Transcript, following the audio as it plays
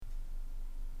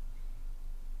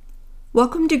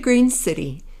Welcome to Green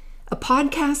City, a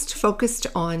podcast focused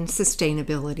on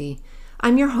sustainability.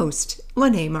 I'm your host,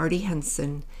 Lene Marty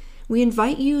Henson. We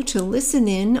invite you to listen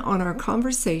in on our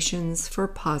conversations for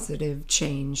positive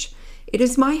change. It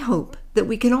is my hope that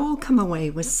we can all come away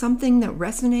with something that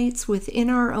resonates within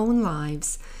our own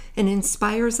lives and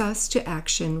inspires us to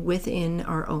action within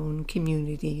our own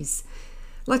communities.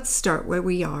 Let's start where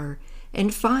we are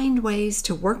and find ways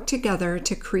to work together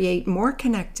to create more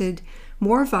connected,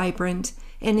 more vibrant,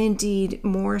 and indeed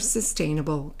more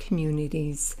sustainable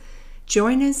communities.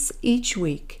 Join us each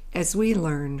week as we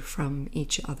learn from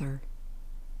each other.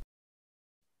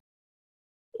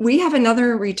 We have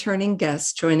another returning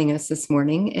guest joining us this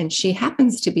morning, and she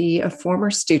happens to be a former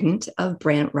student of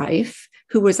Brant Rife,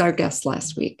 who was our guest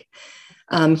last week.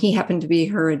 He happened to be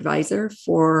her advisor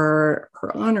for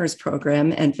her honors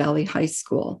program at Valley High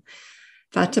School.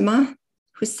 Fatima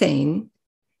Hussein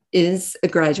is a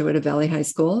graduate of Valley High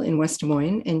School in West Des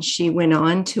Moines, and she went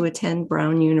on to attend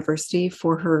Brown University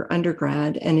for her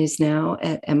undergrad and is now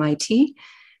at MIT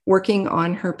working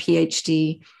on her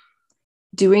PhD,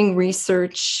 doing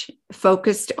research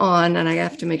focused on, and I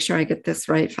have to make sure I get this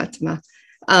right, Fatima,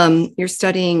 you're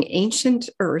studying ancient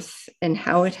Earth and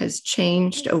how it has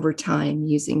changed over time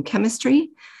using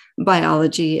chemistry,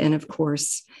 biology, and of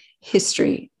course,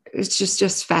 history. It's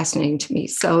just fascinating to me.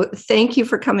 So thank you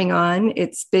for coming on.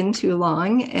 It's been too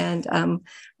long, and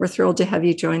we're thrilled to have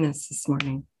you join us this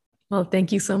morning. Well,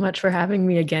 thank you so much for having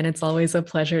me again. It's always a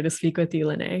pleasure to speak with you,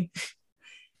 Lene.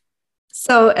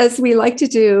 So as we like to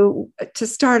do, to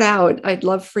start out, I'd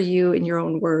love for you, in your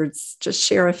own words, just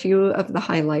share a few of the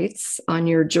highlights on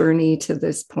your journey to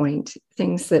this point,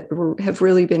 things that have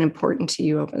really been important to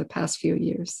you over the past few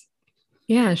years.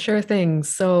 Yeah, sure thing.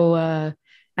 So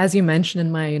as you mentioned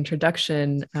in my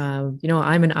introduction, I'm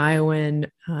an Iowan,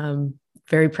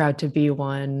 very proud to be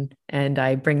one, and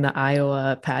I bring the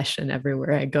Iowa passion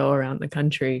everywhere I go around the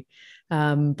country.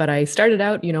 But I started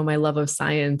out, my love of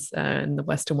science in the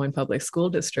West Des Moines Public School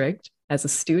District as a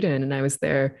student, and I was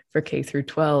there for K through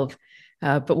 12.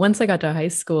 But once I got to high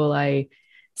school, I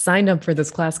signed up for this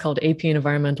class called AP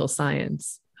Environmental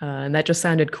Science. And that just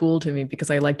sounded cool to me because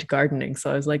I liked gardening.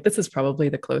 So I was like, this is probably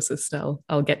the closest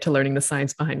I'll get to learning the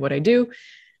science behind what I do.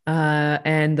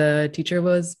 And the teacher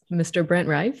was Mr. Brant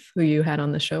Rife, who you had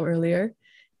on the show earlier.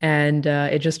 And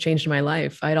it just changed my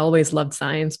life. I'd always loved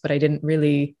science, but I didn't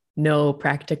really know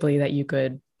practically that you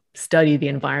could study the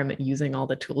environment using all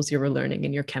the tools you were learning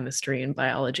in your chemistry and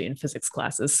biology and physics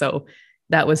classes. So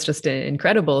that was just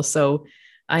incredible. So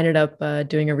I ended up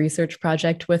doing a research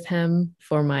project with him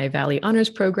for my Valley Honors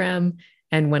program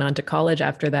and went on to college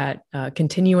after that,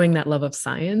 continuing that love of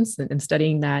science and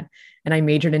studying that. And I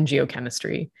majored in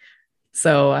geochemistry.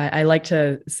 So I like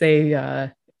to say,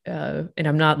 and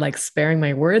I'm not like sparing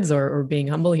my words or being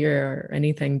humble here or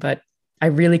anything, but I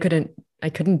really couldn't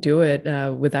do it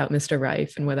without Mr.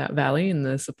 Rife and without Valley and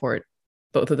the support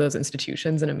both of those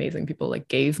institutions and amazing people like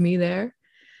gave me there.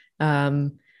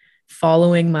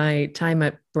 Following my time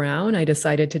at Brown, I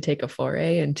decided to take a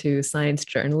foray into science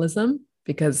journalism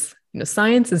because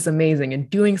science is amazing and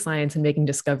doing science and making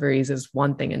discoveries is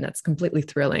one thing, and that's completely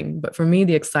thrilling. But for me,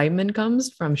 the excitement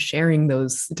comes from sharing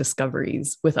those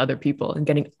discoveries with other people and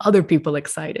getting other people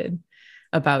excited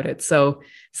about it. So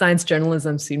science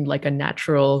journalism seemed like a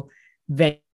natural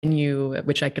venue at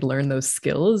which I could learn those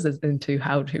skills into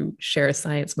how to share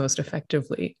science most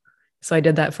effectively. So I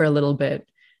did that for a little bit.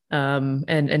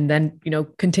 And then,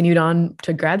 continued on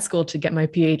to grad school to get my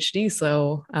PhD.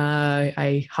 So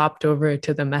I hopped over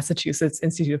to the Massachusetts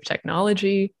Institute of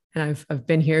Technology, and I've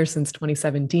been here since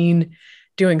 2017,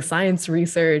 doing science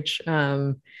research,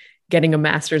 getting a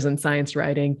master's in science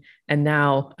writing. And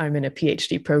now I'm in a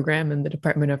PhD program in the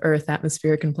Department of Earth,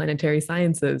 Atmospheric and Planetary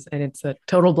Sciences, and it's a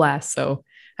total blast. So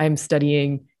I'm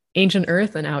studying ancient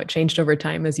Earth and how it changed over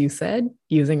time, as you said,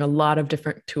 using a lot of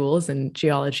different tools in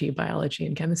geology, biology,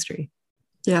 and chemistry.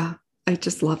 Yeah, I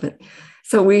just love it.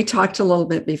 So we talked a little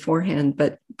bit beforehand,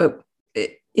 but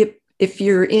if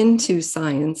you're into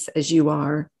science as you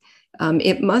are,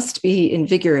 it must be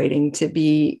invigorating to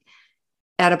be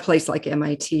at a place like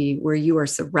MIT where you are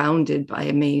surrounded by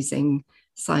amazing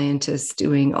scientists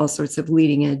doing all sorts of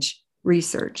leading edge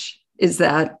research. Is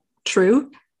that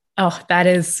true? Oh, that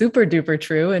is super duper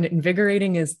true. And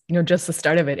invigorating is, just the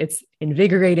start of it. It's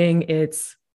invigorating.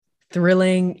 It's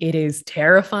thrilling. It is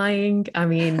terrifying. I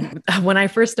mean, when I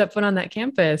first stepped foot on that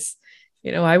campus,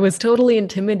 I was totally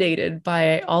intimidated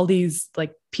by all these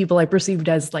like people I perceived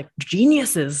as like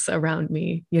geniuses around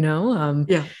me,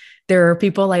 Yeah. There are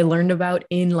people I learned about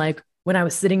in like when I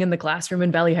was sitting in the classroom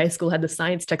in Valley High School, had the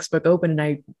science textbook open and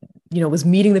I was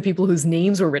meeting the people whose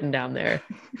names were written down there,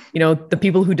 the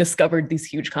people who discovered these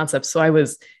huge concepts. So I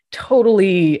was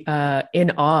totally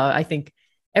in awe. I think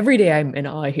every day I'm in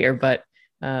awe here, but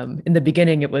in the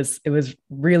beginning, it was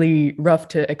really rough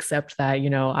to accept that,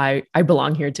 I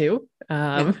belong here too,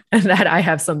 and that I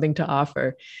have something to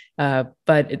offer.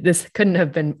 But this couldn't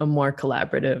have been a more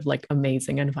collaborative, like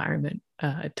amazing environment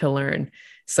to learn.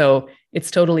 So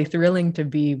it's totally thrilling to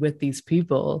be with these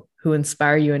people who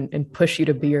inspire you and push you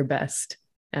to be your best,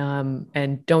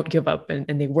 and don't give up,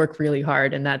 and they work really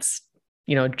hard. And that's,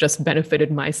 just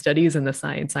benefited my studies and the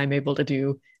science I'm able to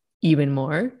do even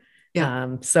more.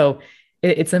 Yeah. So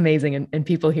it's amazing. And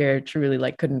people here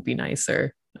truly couldn't be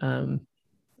nicer.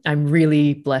 I'm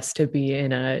really blessed to be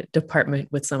in a department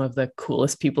with some of the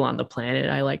coolest people on the planet,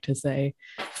 I like to say,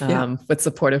 with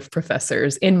supportive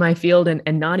professors in my field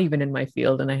and not even in my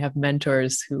field. And I have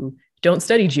mentors who don't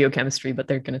study geochemistry, but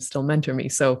they're going to still mentor me.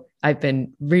 So I've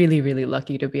been really, really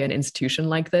lucky to be at an institution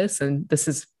like this. And this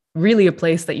is really a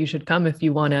place that you should come if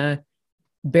you want to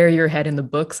bury your head in the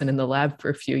books and in the lab for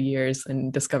a few years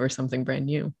and discover something brand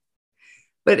new.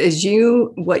 But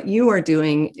what you are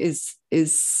doing is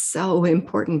so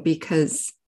important,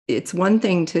 because it's one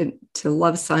thing to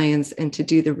love science and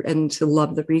to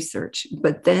love the research,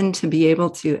 but then to be able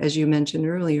to, as you mentioned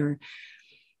earlier,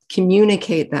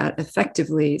 communicate that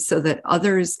effectively so that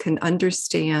others can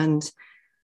understand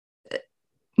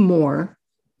more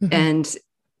and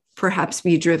perhaps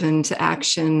be driven to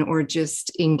action or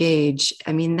just engage.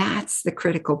 I mean, that's the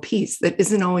critical piece that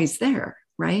isn't always there,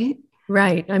 right?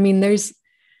 Right. I mean, there's,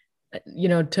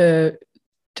 to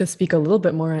speak a little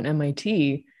bit more on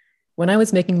MIT, when I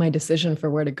was making my decision for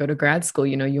where to go to grad school,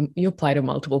 you apply to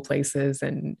multiple places,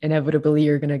 and inevitably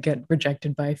you're going to get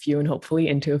rejected by a few and hopefully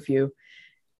into a few.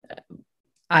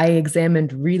 I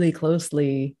examined really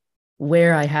closely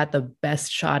where I had the best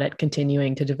shot at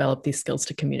continuing to develop these skills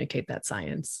to communicate that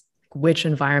science, which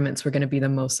environments were going to be the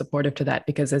most supportive to that,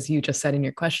 because as you just said in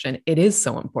your question, it is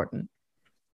so important.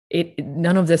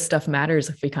 None of this stuff matters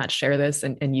if we can't share this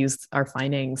and use our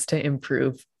findings to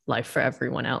improve life for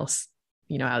everyone else,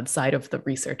 outside of the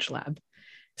research lab.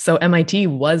 So MIT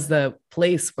was the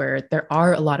place where there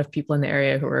are a lot of people in the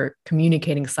area who are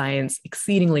communicating science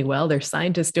exceedingly well. There's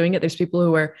scientists doing it. There's people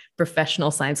who are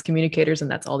professional science communicators, and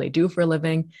that's all they do for a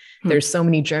living. There's so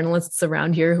many journalists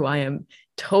around here who I am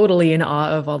totally in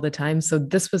awe of all the time. So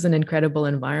this was an incredible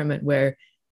environment where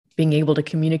being able to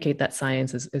communicate that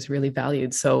science is really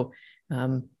valued. So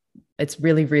it's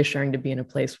really reassuring to be in a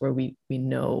place where we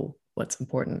know what's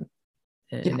important,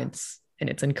 and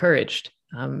it's encouraged.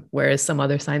 Whereas some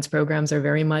other science programs are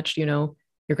very much, you're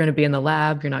going to be in the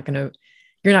lab. You're not going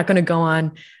to go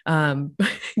on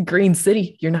Green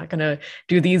City. You're not going to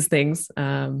do these things.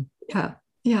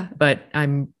 But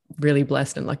I'm really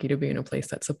blessed and lucky to be in a place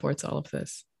that supports all of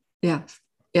this. Yeah,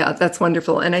 that's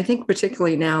wonderful. And I think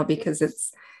particularly now, because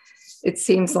it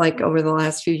seems like over the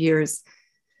last few years,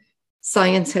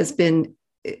 science has been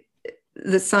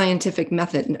the scientific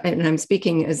method. And I'm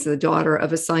speaking as the daughter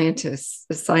of a scientist,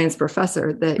 a science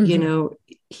professor, that,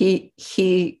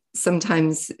 he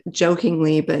sometimes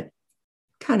jokingly, but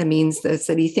kind of means this,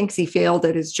 that he thinks he failed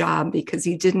at his job because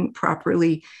he didn't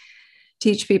properly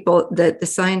teach people that the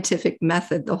scientific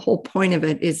method, the whole point of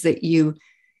it is that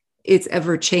it's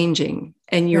ever changing,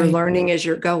 and you're learning as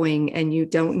you're going, and you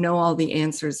don't know all the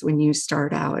answers when you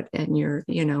start out, and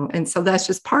and so that's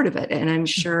just part of it. And I'm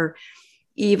sure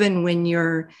even when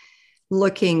you're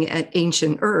looking at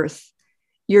ancient Earth,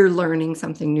 you're learning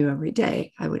something new every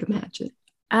day, I would imagine.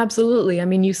 Absolutely. I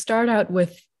mean, you start out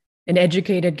with an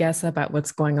educated guess about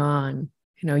what's going on.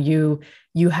 You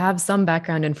have some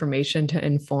background information to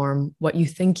inform what you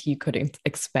think you could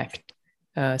expect.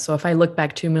 So if I look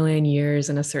back 2 million years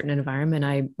in a certain environment,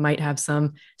 I might have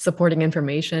some supporting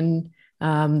information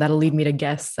that'll lead me to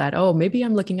guess that, maybe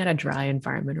I'm looking at a dry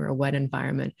environment or a wet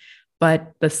environment.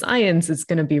 But the science is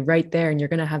going to be right there, and you're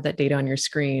going to have that data on your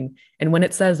screen. And when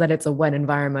it says that it's a wet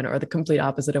environment or the complete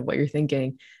opposite of what you're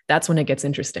thinking, that's when it gets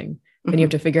interesting. And you have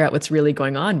to figure out what's really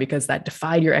going on, because that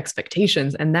defied your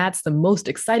expectations. And that's the most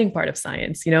exciting part of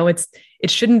science. It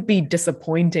shouldn't be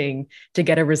disappointing to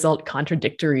get a result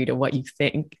contradictory to what you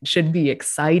think. It should be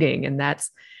exciting. And that's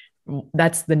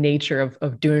the nature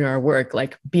of doing our work.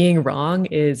 Like, being wrong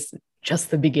is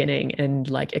just the beginning, and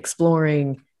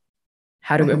exploring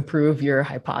how to improve your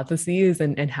hypotheses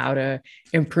and how to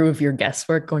improve your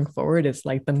guesswork going forward is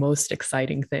the most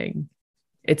exciting thing.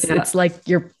 It's like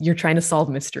you're trying to solve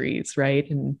mysteries, right?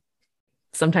 And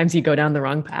sometimes you go down the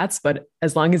wrong paths, but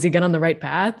as long as you get on the right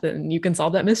path, then you can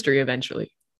solve that mystery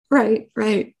eventually. Right.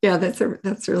 Yeah,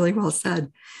 that's really well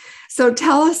said. So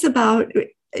tell us about,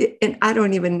 and I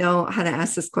don't even know how to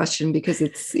ask this question because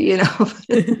it's,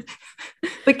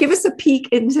 but give us a peek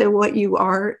into what you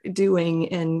are doing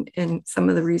and some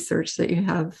of the research that you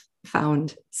have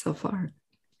found so far.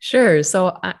 Sure.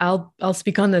 So I'll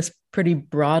speak on this pretty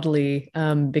broadly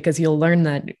because you'll learn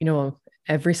that,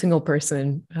 every single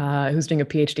person who's doing a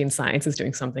PhD in science is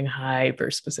doing something hyper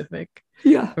specific.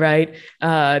 Yeah. Right.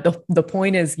 The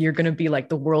point is you're going to be like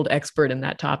the world expert in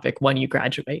that topic when you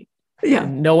graduate. Yeah.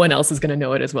 And no one else is going to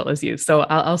know it as well as you. So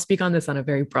I'll speak on this on a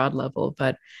very broad level.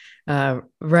 But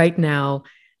right now,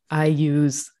 I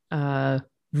use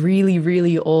really,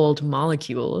 really old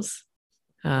molecules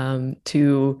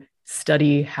to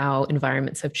study how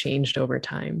environments have changed over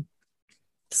time.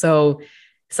 So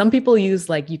some people use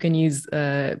you can use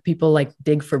people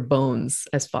dig for bones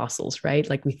as fossils, right?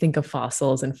 Like we think of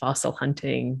fossils and fossil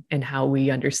hunting and how we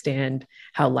understand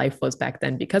how life was back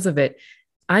then because of it.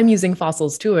 I'm using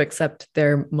fossils too, except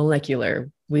they're molecular.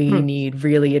 We need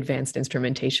really advanced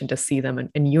instrumentation to see them.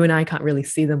 And you and I can't really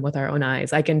see them with our own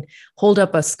eyes. I can hold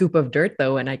up a scoop of dirt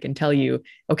though, and I can tell you,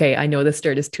 okay, I know this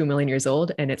dirt is 2 million years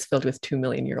old and it's filled with 2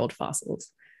 million year old fossils,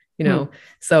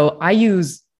 So I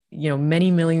use,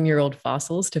 many million-year-old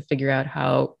fossils to figure out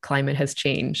how climate has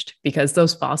changed because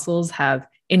those fossils have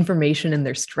information in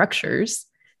their structures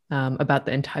about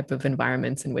the type of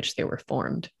environments in which they were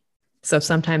formed. So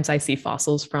sometimes I see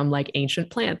fossils from ancient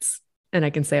plants and I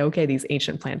can say, okay, these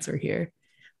ancient plants are here.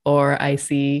 Or I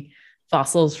see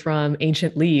fossils from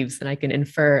ancient leaves and I can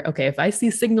infer, okay, if I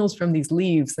see signals from these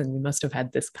leaves, then we must have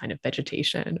had this kind of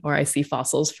vegetation. Or I see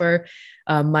fossils for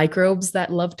microbes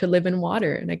that love to live in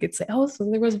water. And I could say, oh,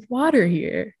 so there was water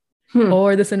here.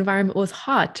 Or this environment was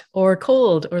hot or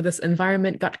cold, or this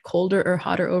environment got colder or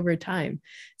hotter over time.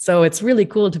 So it's really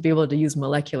cool to be able to use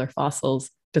molecular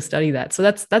fossils to study that. So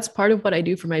that's part of what I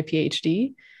do for my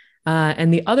PhD.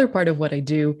 And the other part of what I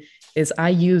do is I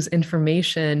use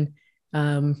information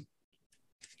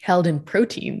held in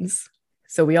proteins.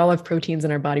 So we all have proteins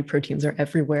in our body. Proteins are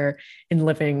everywhere in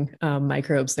living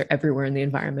microbes. They're everywhere in the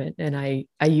environment. And I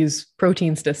use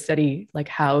proteins to study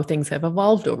how things have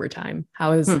evolved over time.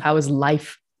 How is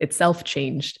life itself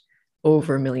changed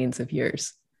over millions of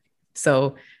years?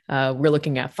 So we're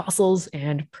looking at fossils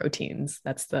and proteins.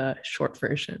 That's the short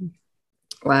version.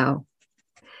 Wow.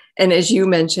 And as you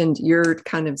mentioned, you're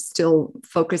kind of still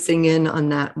focusing in on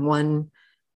that one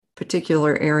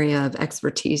particular area of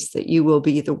expertise that you will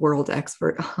be the world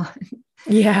expert on.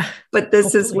 Yeah. But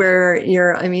this is where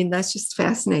that's just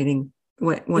fascinating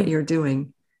what you're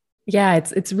doing. Yeah,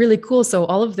 it's really cool. So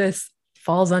all of this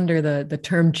falls under the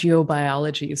term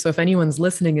geobiology. So if anyone's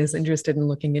listening is interested in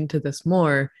looking into this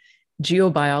more,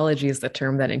 geobiology is the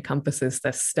term that encompasses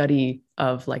the study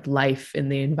of life in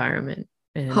the environment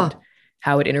and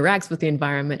how it interacts with the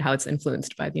environment, how it's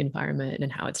influenced by the environment,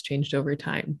 and how it's changed over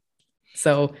time.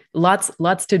 So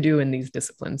lots to do in these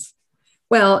disciplines.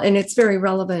 Well, and it's very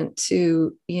relevant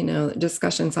to,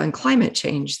 discussions on climate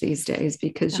change these days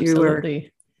because Absolutely. You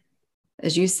are,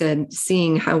 as you said,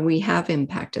 seeing how we have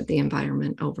impacted the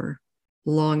environment over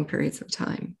long periods of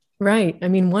time. Right. I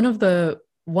mean, one of the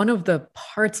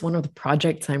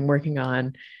projects I'm working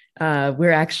on,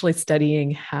 we're actually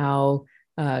studying how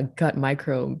gut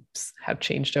microbes have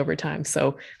changed over time.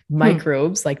 So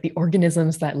microbes, like the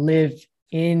organisms that live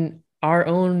in our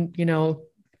own,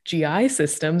 GI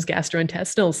systems,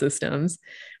 gastrointestinal systems,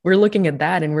 we're looking at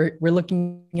that, and we're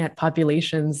looking at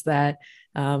populations that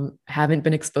haven't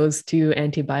been exposed to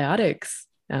antibiotics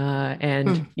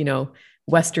and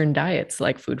Western diets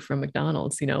like food from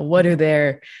McDonald's. What do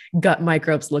their gut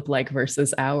microbes look like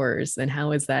versus ours, and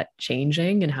how is that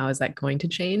changing, and how is that going to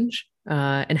change,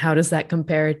 and how does that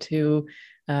compare to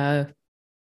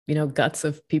guts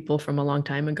of people from a long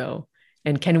time ago?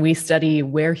 And can we study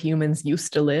where humans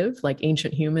used to live, like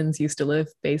ancient humans used to live,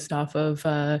 based off of,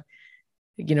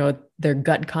 their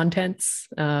gut contents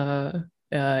in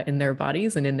their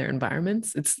bodies and in their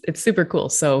environments? It's super cool.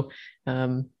 So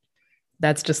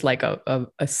that's just like a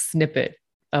snippet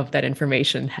of that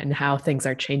information and how things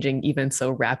are changing even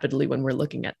so rapidly when we're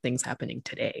looking at things happening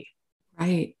today.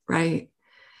 Right.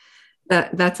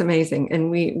 That's amazing.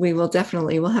 And we'll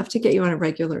have to get you on a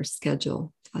regular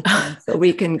schedule. So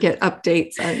we can get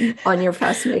updates on your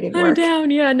fascinating work. I'm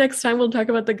down. Yeah. Next time we'll talk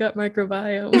about the gut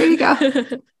microbiome. There you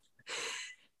go.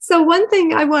 So one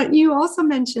thing you also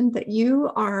mentioned that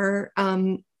you are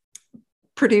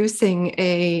producing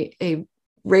a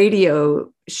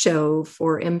radio show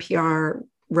for NPR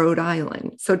Rhode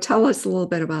Island. So tell us a little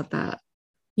bit about that.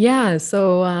 Yeah.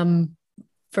 So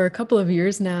for a couple of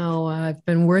years now, I've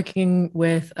been working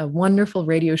with a wonderful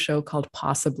radio show called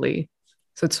Possibly.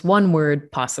 So it's one word,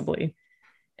 possibly.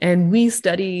 And we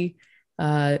study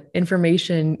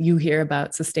information you hear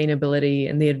about sustainability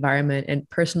and the environment and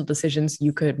personal decisions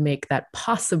you could make that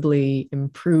possibly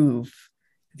improve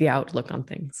the outlook on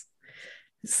things.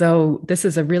 So this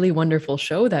is a really wonderful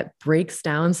show that breaks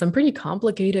down some pretty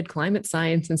complicated climate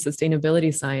science and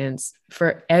sustainability science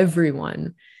for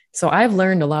everyone. So I've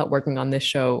learned a lot working on this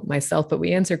show myself, but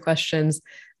we answer questions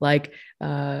like,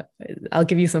 I'll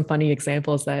give you some funny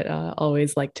examples that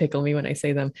always like tickle me when I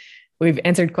say them. We've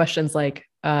answered questions like,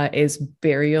 is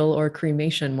burial or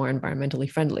cremation more environmentally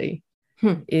friendly?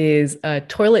 Is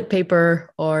toilet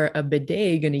paper or a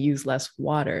bidet going to use less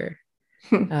water?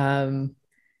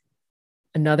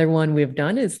 Another one we've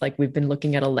done is like, we've been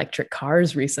looking at electric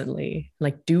cars recently.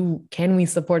 Like, can we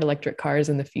support electric cars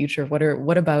in the future?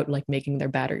 What about like making their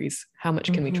batteries? How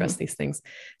much can we trust these things?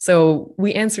 So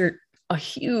we answer a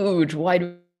huge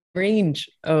wide range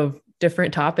of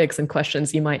different topics and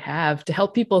questions you might have to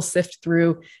help people sift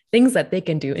through things that they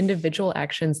can do, individual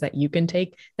actions that you can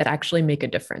take that actually make a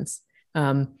difference.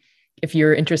 If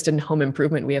you're interested in home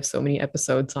improvement, we have so many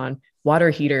episodes on water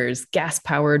heaters, gas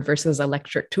powered versus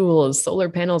electric tools, solar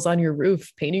panels on your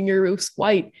roof, painting your roofs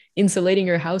white, insulating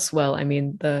your house well. I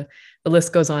mean, the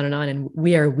list goes on. And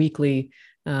we are weekly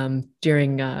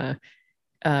during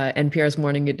NPR's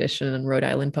Morning Edition on Rhode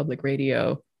Island Public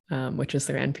Radio, which is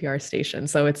their NPR station.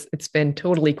 So it's been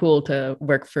totally cool to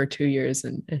work for 2 years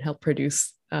and help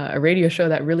produce a radio show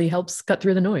that really helps cut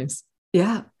through the noise.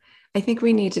 Yeah. I think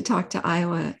we need to talk to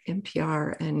Iowa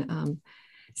NPR and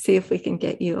see if we can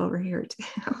get you over here too.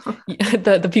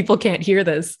 The people can't hear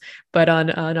this, but on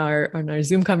our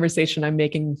Zoom conversation, I'm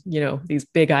making, these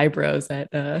big eyebrows at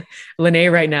Lene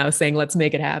right now saying, let's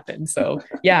make it happen. So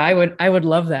yeah, I would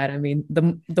love that. I mean,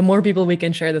 the more people we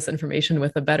can share this information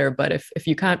with, the better. But if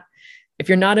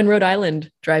you're not in Rhode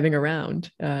Island driving around,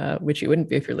 which you wouldn't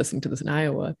be if you're listening to this in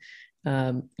Iowa,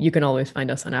 you can always find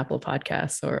us on Apple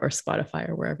Podcasts or Spotify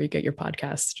or wherever you get your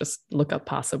podcasts. Just look up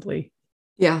Possibly.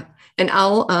 Yeah. And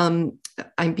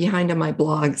I'm behind on my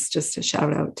blogs, just a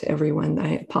shout out to everyone.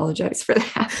 I apologize for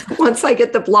that. Once I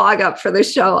get the blog up for the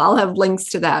show, I'll have links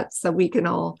to that so we can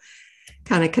all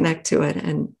kind of connect to it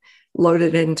and load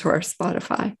it into our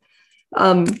Spotify.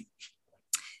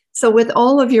 So with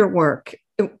all of your work,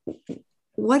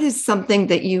 what is something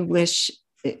that you wish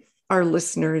our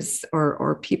listeners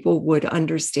or people would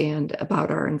understand about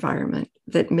our environment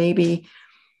that maybe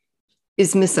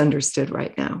is misunderstood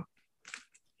right now?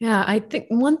 Yeah, I think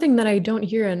one thing that I don't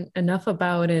hear enough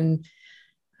about in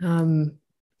the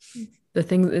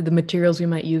materials we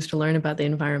might use to learn about the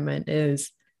environment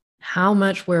is how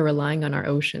much we're relying on our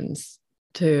oceans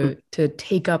to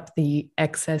take up the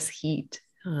excess heat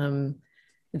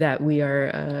that we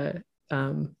are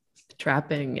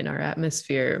trapping in our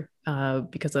atmosphere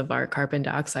because of our carbon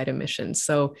dioxide emissions.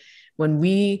 So when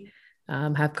we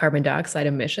have carbon dioxide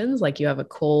emissions, like you have a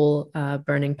coal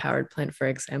burning powered plant, for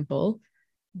example,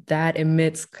 that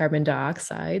emits carbon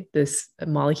dioxide, this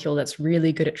molecule that's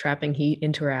really good at trapping heat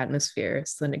into our atmosphere.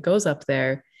 So then it goes up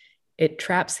there, it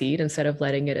traps heat instead of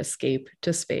letting it escape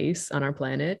to space on our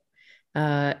planet.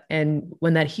 And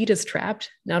when that heat is trapped,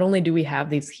 not only do we have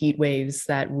these heat waves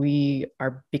that we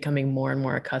are becoming more and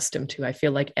more accustomed to, I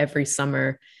feel like every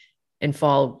summer and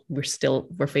fall,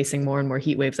 we're facing more and more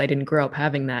heat waves. I didn't grow up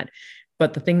having that.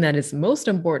 But the thing that is most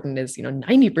important is,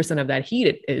 90% of that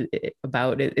heat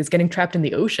is getting trapped in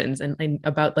the oceans and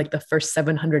about like the first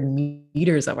 700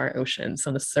 meters of our oceans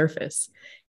on the surface.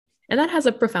 And that has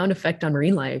a profound effect on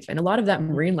marine life. And a lot of that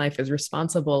marine life is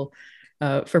responsible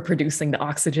for producing the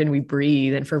oxygen we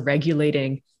breathe and for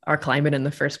regulating our climate in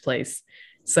the first place.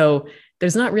 So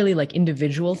there's not really like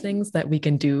individual things that we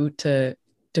can do to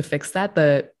fix that.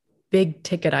 The big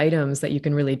ticket items that you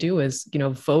can really do is,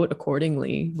 vote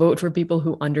accordingly, vote for people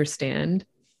who understand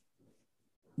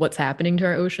what's happening to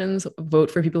our oceans,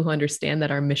 vote for people who understand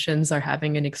that our emissions are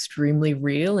having an extremely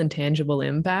real and tangible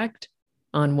impact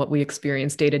on what we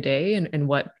experience day to day and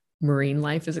what marine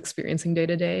life is experiencing day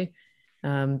to day.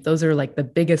 Those are like the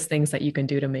biggest things that you can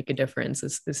do to make a difference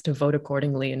is to vote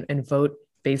accordingly and vote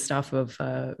based off of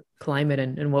climate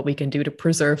and what we can do to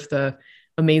preserve the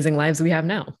amazing lives we have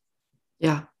now.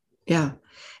 Yeah. Yeah.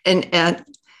 And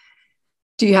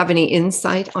do you have any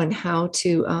insight on how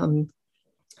to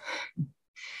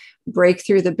break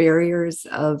through the barriers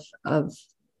of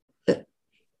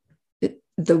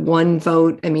the one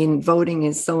vote? I mean, voting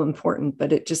is so important,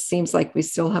 but it just seems like we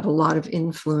still have a lot of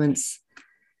influence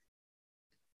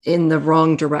in the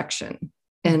wrong direction.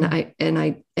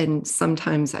 And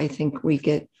sometimes I think we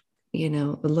get, a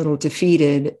little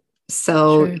defeated.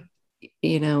 So,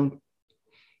 Sure.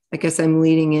 I guess I'm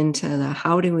leading into the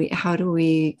how do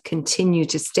we continue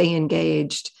to stay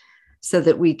engaged so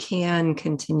that we can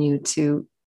continue to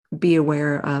be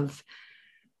aware of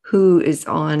who is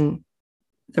on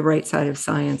the right side of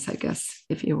science, I guess,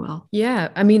 if you will. Yeah.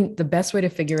 I mean, the best way to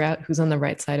figure out who's on the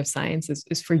right side of science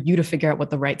is for you to figure out what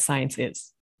the right science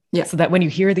is. Yeah. So that when you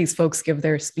hear these folks give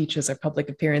their speeches or public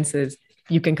appearances,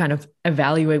 you can kind of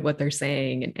evaluate what they're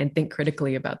saying and think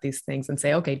critically about these things and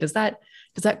say, okay, does that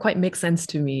quite make sense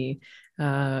to me?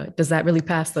 Does that really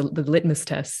pass the litmus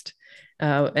test?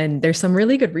 And there's some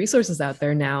really good resources out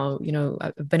there now. You know,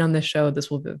 I've been on this show. This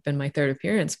will have been my third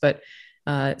appearance, but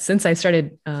since I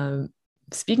started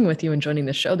speaking with you and joining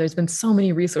the show, there's been so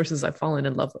many resources I've fallen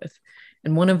in love with.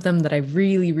 And one of them that I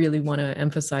really, really want to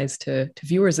emphasize to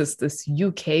viewers is this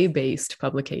UK-based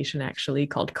publication, actually,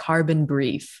 called Carbon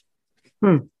Brief.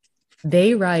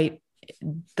 They write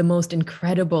the most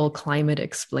incredible climate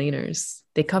explainers.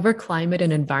 They cover climate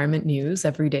and environment news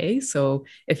every day. So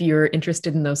if you're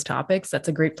interested in those topics, that's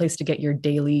a great place to get your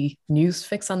daily news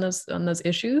fix on those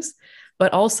issues.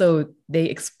 But also they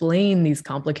explain these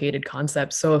complicated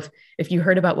concepts. So if you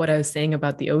heard about what I was saying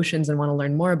about the oceans and want to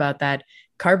learn more about that,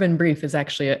 Carbon Brief is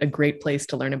actually a great place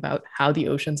to learn about how the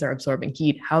oceans are absorbing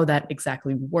heat, how that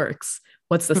exactly works,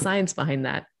 what's the science behind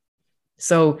that.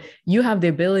 So you have the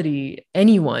ability,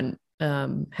 anyone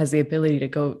has the ability to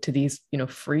go to these,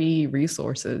 free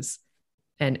resources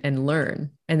and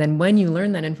learn. And then when you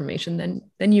learn that information,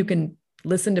 then you can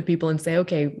listen to people and say,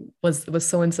 okay, was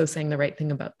so-and-so saying the right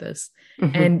thing about this?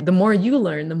 And the more you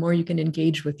learn, the more you can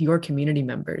engage with your community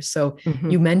members. So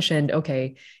you mentioned,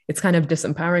 okay, it's kind of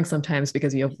disempowering sometimes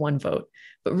because you have one vote,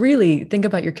 but really think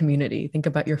about your community, think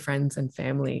about your friends and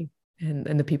family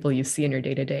and the people you see in your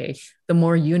day-to-day. The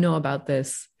more you know about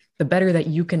this, the better that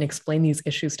you can explain these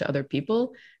issues to other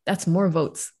people. That's more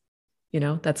votes,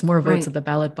 that's more votes at the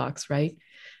ballot box, right?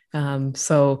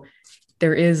 So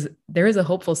there is a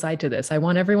hopeful side to this. I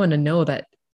want everyone to know that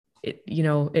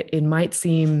it might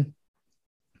seem,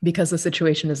 because the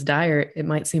situation is dire, it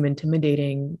might seem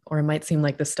intimidating, or it might seem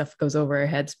like this stuff goes over our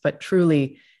heads, but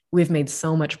truly we've made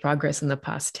so much progress in the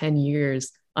past 10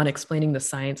 years on explaining the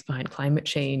science behind climate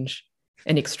change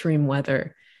and extreme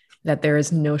weather, that there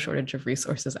is no shortage of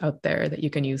resources out there that you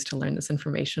can use to learn this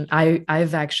information.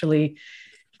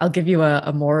 I'll give you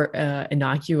a more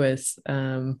innocuous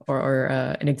or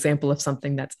an example of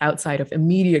something that's outside of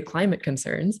immediate climate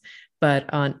concerns.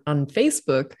 But on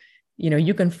Facebook,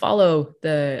 you can follow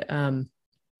the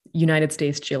United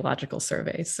States Geological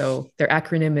Survey. So their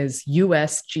acronym is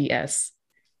USGS.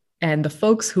 And the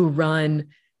folks who run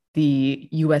the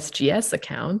USGS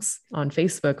accounts on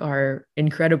Facebook are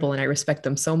incredible, and I respect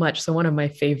them so much. So one of my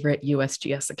favorite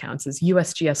USGS accounts is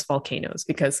USGS Volcanoes,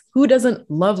 because who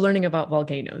doesn't love learning about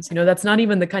volcanoes? That's not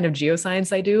even the kind of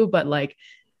geoscience I do, but like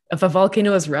if a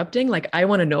volcano is erupting, like I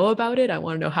want to know about it. I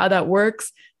want to know how that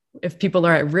works. If people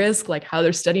are at risk, like how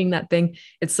they're studying that thing.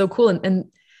 It's so cool.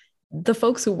 And the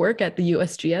folks who work at the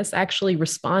USGS actually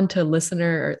respond to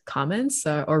listener comments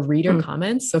or reader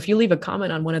comments. So if you leave a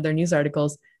comment on one of their news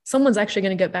articles, someone's actually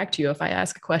going to get back to you. If I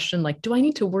ask a question like, do I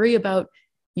need to worry about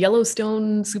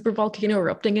Yellowstone supervolcano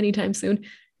erupting anytime soon?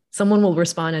 Someone will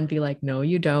respond and be like, no,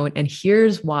 you don't. And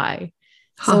here's why.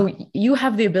 So you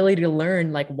have the ability to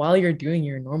learn like while you're doing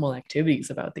your normal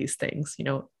activities about these things.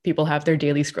 People have their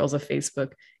daily scrolls of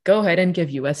Facebook. Go ahead and give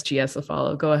USGS a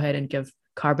follow. Go ahead and give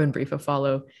Carbon Brief a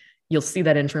follow. You'll see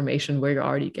that information where you're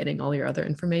already getting all your other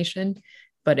information.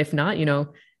 But if not,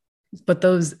 put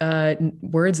those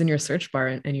words in your search bar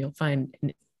and you'll find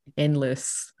an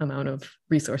endless amount of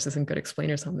resources and good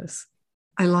explainers on this.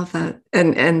 I love that.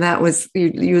 And that was,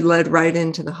 you led right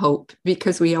into the hope,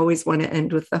 because we always want to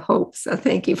end with the hope. So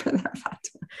thank you for that,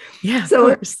 Fatima. Yeah, so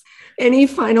of course. Any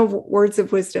final words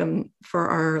of wisdom for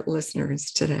our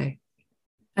listeners today?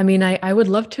 I mean, I would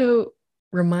love to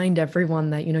remind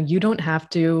everyone that, you don't have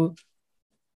to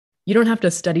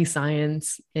study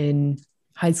science in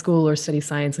high school or study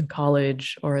science in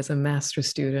college or as a master's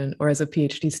student or as a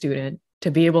PhD student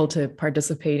to be able to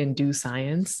participate and do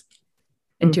science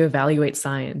and to evaluate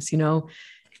science.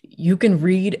 You can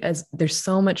read, as there's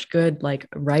so much good like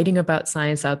writing about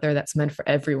science out there that's meant for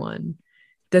everyone.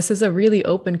 This is a really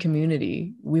open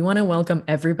community. We want to welcome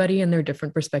everybody and their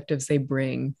different perspectives they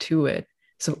bring to it.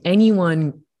 So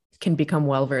anyone can become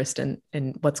well-versed in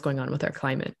what's going on with our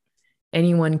climate.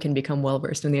 Anyone can become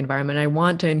well-versed in the environment. I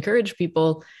want to encourage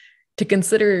people to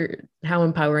consider how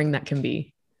empowering that can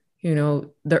be.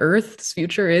 The Earth's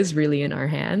future is really in our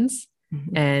hands,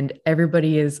 and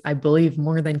everybody is, I believe,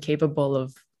 more than capable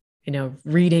of,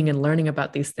 reading and learning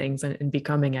about these things and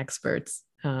becoming experts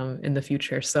in the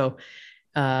future. So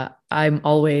I'm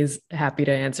always happy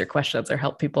to answer questions or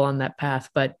help people on that path.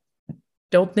 But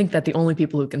don't think that the only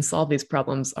people who can solve these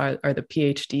problems are the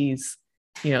PhDs,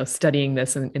 studying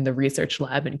this in the research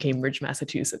lab in Cambridge,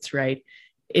 Massachusetts, right?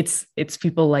 It's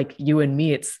people like you and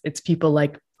me. It's people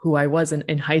like who I was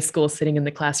in high school, sitting in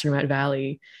the classroom at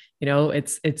Valley.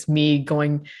 It's me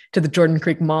going to the Jordan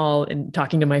Creek Mall and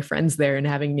talking to my friends there and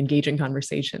having engaging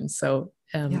conversations. So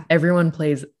everyone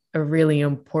plays a really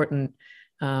important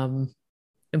and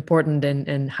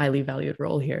highly valued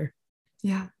role here.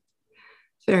 Yeah.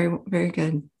 Very, very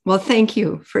good. Well, thank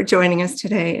you for joining us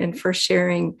today and for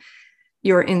sharing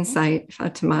your insight,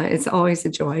 Fatima. It's always a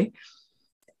joy.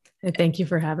 And thank you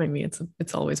for having me.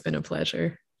 It's always been a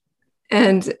pleasure.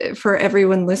 And for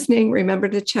everyone listening, remember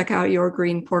to check out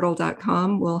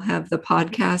yourgreenportal.com. We'll have the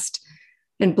podcast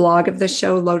and blog of the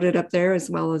show loaded up there, as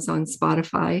well as on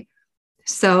Spotify.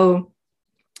 So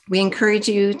we encourage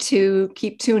you to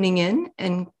keep tuning in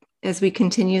and as we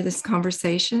continue this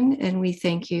conversation, and we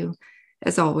thank you,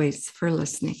 as always, for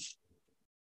listening.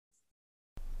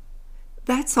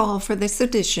 That's all for this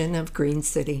edition of Green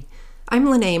City. I'm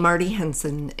Lene Marty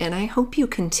Henson, and I hope you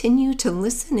continue to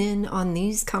listen in on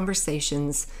these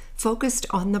conversations focused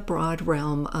on the broad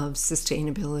realm of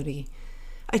sustainability.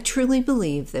 I truly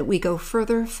believe that we go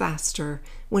further faster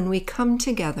when we come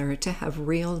together to have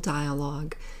real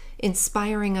dialogue,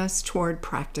 inspiring us toward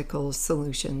practical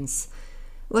solutions.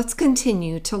 Let's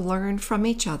continue to learn from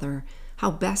each other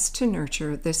how best to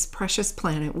nurture this precious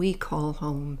planet we call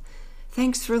home.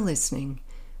 Thanks for listening.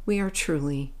 We are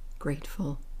truly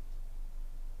grateful.